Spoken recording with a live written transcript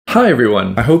Hi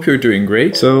everyone, I hope you're doing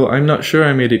great. So I'm not sure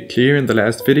I made it clear in the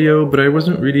last video, but I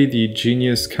wasn't really the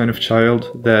genius kind of child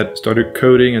that started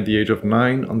coding at the age of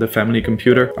 9 on the family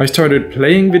computer. I started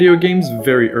playing video games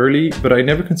very early, but I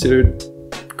never considered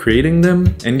creating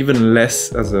them, and even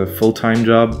less as a full-time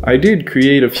job. I did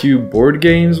create a few board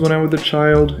games when I was a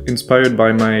child, inspired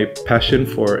by my passion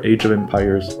for Age of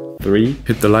Empires 3.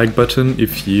 Hit the like button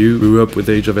if you grew up with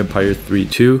Age of Empires 3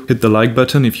 too. Hit the like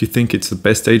button if you think it's the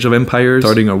best Age of Empires,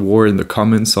 starting a war in the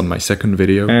comments on my second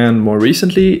video. And more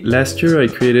recently, last year I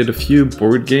created a few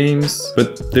board games,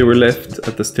 but they were left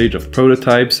at the stage of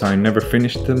prototypes. I never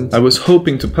finished them. I was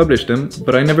hoping to publish them,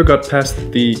 but I never got past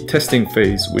the testing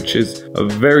phase, which is a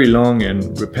very long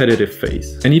and repetitive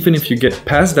phase. And even if you get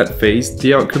past that phase,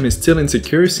 the outcome is still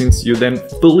insecure since you then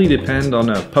fully depend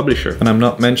on a publisher. And I'm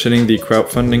not mentioning the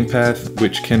crowdfunding path,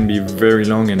 which can be very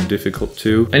long and difficult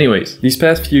too. Anyways, these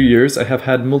past few years I have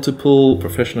had multiple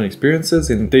professional experiences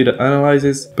in data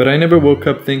analysis, but I never woke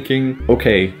up thinking,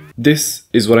 okay, this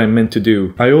is what I'm meant to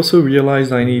do. I also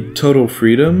realized I need total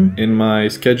freedom in my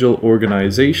schedule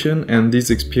organization, and these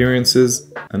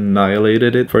experiences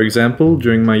annihilated it. For example,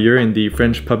 during my year in the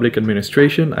French public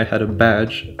administration, I had a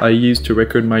badge I used to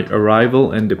record my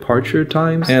arrival and departure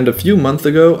times. And a few months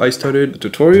ago, I started a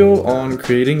tutorial on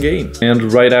creating games.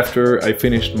 And right after I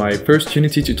finished my first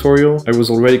Unity tutorial, I was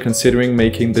already considering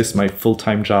making this my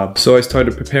full-time job. So I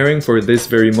started preparing for this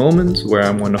very moment where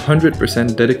I'm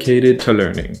 100% dedicated to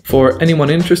learning. For anyone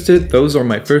interested, those are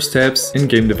my first steps in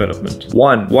game development.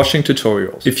 1. Watching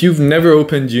tutorials. If you've never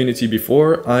opened Unity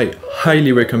before, I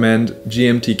highly recommend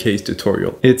GMTK's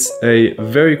tutorial. It's a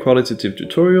very qualitative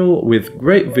tutorial with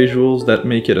great visuals that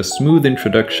make it a smooth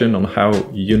introduction on how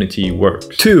Unity works.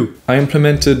 2. I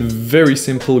implemented very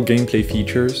simple gameplay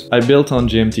features. I built on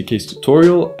GMTK's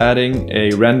tutorial, adding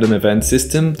a random event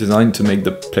system designed to make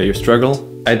the player struggle.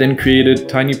 I then created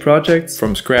tiny projects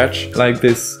from scratch, like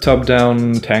this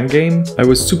top-down tank game. I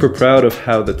was super proud of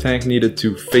how the tank needed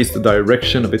to face the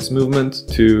direction of its movement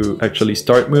to actually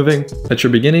start moving. At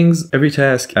your beginnings, every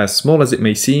task, as small as it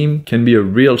may seem, can be a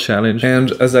real challenge,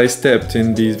 and as I stepped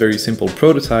in these very simple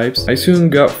prototypes, I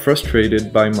soon got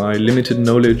frustrated by my limited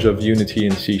knowledge of Unity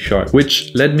and C#,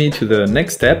 which led me to the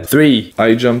next step. 3.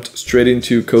 I jumped straight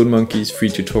into CodeMonkey's free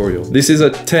tutorial. This is a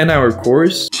 10-hour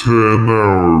course.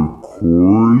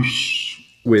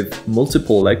 With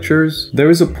multiple lectures. There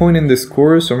is a point in this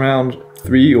course around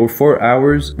 3 or 4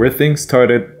 hours where things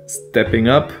started stepping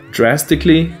up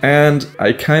drastically and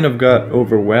I kind of got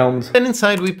overwhelmed. Then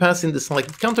inside we pass in the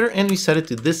selected counter and we set it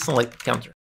to this selected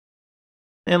counter.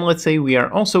 And let's say we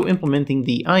are also implementing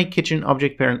the iKitchen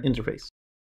object parent interface.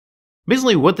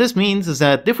 Basically what this means is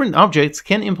that different objects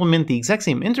can implement the exact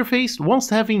same interface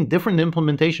whilst having different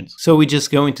implementations. So we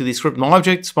just go into the scriptable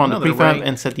object, spawn the prefab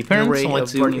and set the parent. So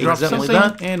let's do exactly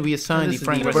that, and we assign the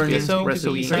frame recipe. So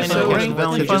we assign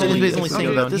the value is basically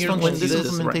saying that this function, this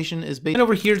implementation is based. And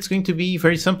over here it's going to be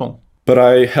very simple. But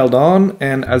I held on,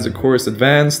 and as the course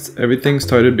advanced, everything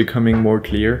started becoming more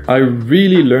clear. I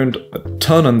really learned a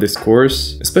ton on this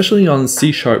course, especially on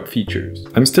C# features.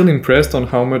 I'm still impressed on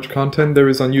how much content there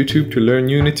is on YouTube to learn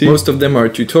Unity. Most of them are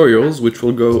tutorials, which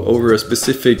will go over a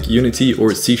specific Unity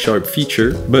or C#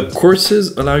 feature, but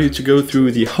courses allow you to go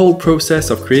through the whole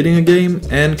process of creating a game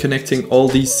and connecting all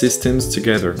these systems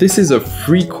together. This is a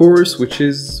free course, which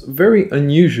is very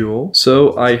unusual,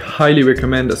 so I highly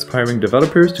recommend aspiring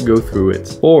developers to go through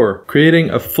it. Or creating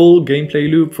a full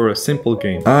gameplay loop for a simple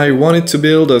game. I wanted to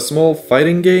build a small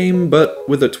fighting game, but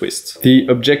with a twist. The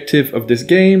objective of this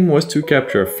game was to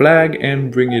capture a flag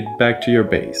and bring it back to your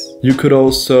base. You could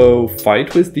also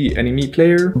fight with the enemy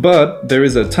player, but there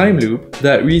is a time loop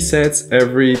that resets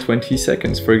every 20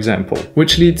 seconds, for example,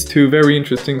 which leads to very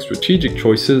interesting strategic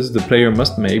choices the player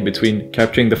must make between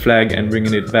capturing the flag and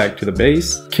bringing it back to the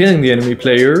base, killing the enemy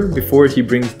player before he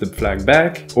brings the flag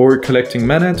back, or collecting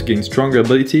mana to gain stronger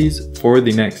abilities for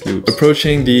the next loop.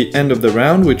 Approaching the end of the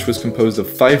round, which was composed of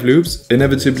 5 loops,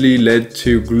 inevitably led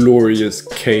to glorious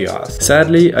chaos.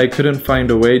 Sadly, I couldn't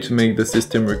find a way to make the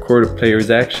system record a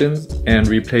player's actions and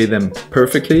replay them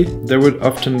perfectly. There would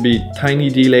often be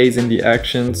tiny delays in the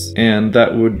actions, and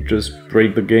that would just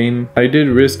break the game. I did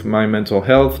risk my mental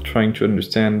health trying to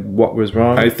understand what was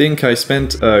wrong. I think I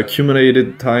spent a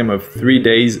accumulated time of 3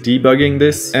 days debugging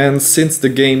this, and since the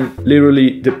game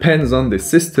literally depends on this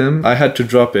system, I had to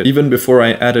drop it even before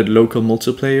I added local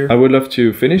multiplayer. I would love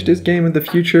to finish this game in the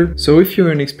future, so if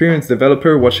you're an experienced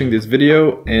developer watching this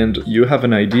video and you have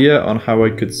an idea on how I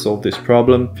could solve this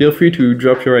problem, feel free to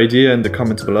drop your idea in the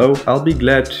comments below. I'll be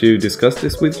glad to discuss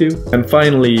this with you. And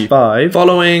finally, 5.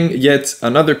 Following yet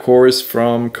another course course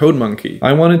from CodeMonkey.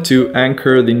 I wanted to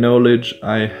anchor the knowledge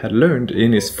I had learned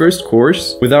in his first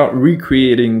course without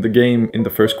recreating the game in the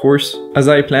first course. As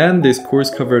I planned, this course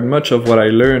covered much of what I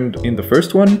learned in the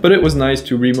first one, but it was nice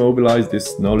to remobilize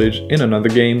this knowledge in another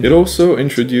game. It also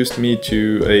introduced me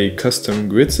to a custom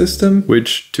grid system,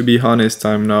 which, to be honest,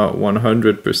 I'm not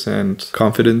 100%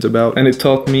 confident about. And it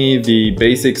taught me the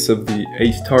basics of the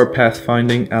A-star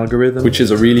pathfinding algorithm, which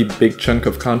is a really big chunk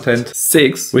of content.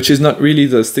 6, which is not really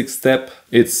the 6th step,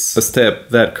 it's a step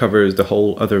that covers the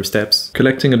whole other steps.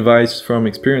 Collecting advice from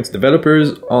experienced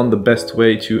developers on the best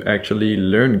way to actually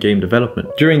learn game development.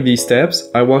 During these steps,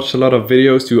 I watched a lot of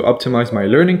videos to optimize my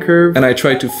learning curve, and I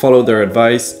tried to follow their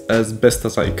advice as best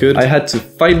as I could. I had to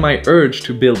fight my urge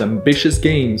to build ambitious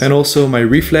games, and also my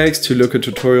reflex to look a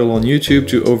tutorial on YouTube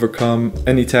to overcome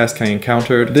any task I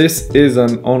encountered. This is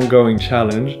an ongoing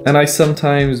challenge, and I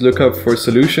sometimes look up for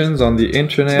solutions on the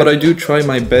internet, but I do try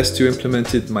my best to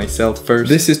implement it myself first.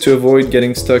 This is to avoid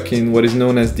getting stuck in what is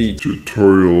known as the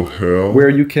tutorial hell, where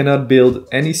you cannot build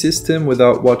any system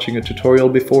without watching a tutorial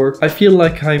before. I feel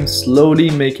like I'm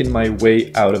slowly making my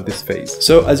way out of this phase.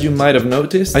 So as you might have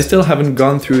noticed, I still haven't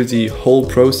gone through the whole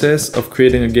process of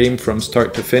creating a game from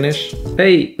start to finish.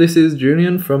 Hey, this is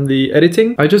Julian from the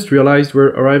editing. I just realized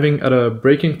we're arriving at a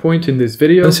breaking point in this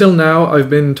video. Until now, I've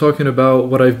been talking about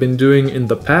what I've been doing in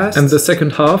the past, and the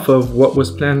second half of what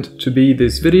was planned to be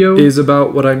this video is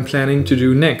about what I'm planning to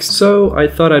do next. So I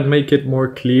thought I'd make it more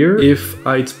clear if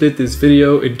I'd split this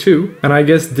video in two, and I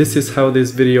guess this is how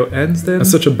this video ends then.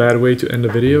 That's such a bad way to end a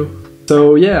video.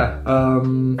 So yeah,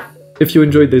 if you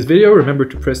enjoyed this video, remember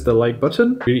to press the like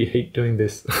button. I really hate doing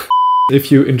this. If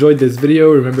you enjoyed this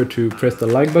video, remember to press the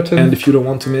like button, and if you don't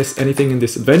want to miss anything in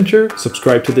this adventure,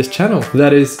 subscribe to this channel.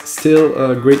 That is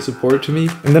still a great support to me.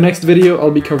 In the next video,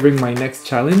 I'll be covering my next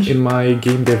challenge in my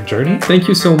game dev journey. Thank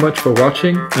you so much for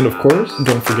watching, and of course,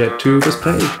 don't forget to press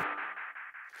play.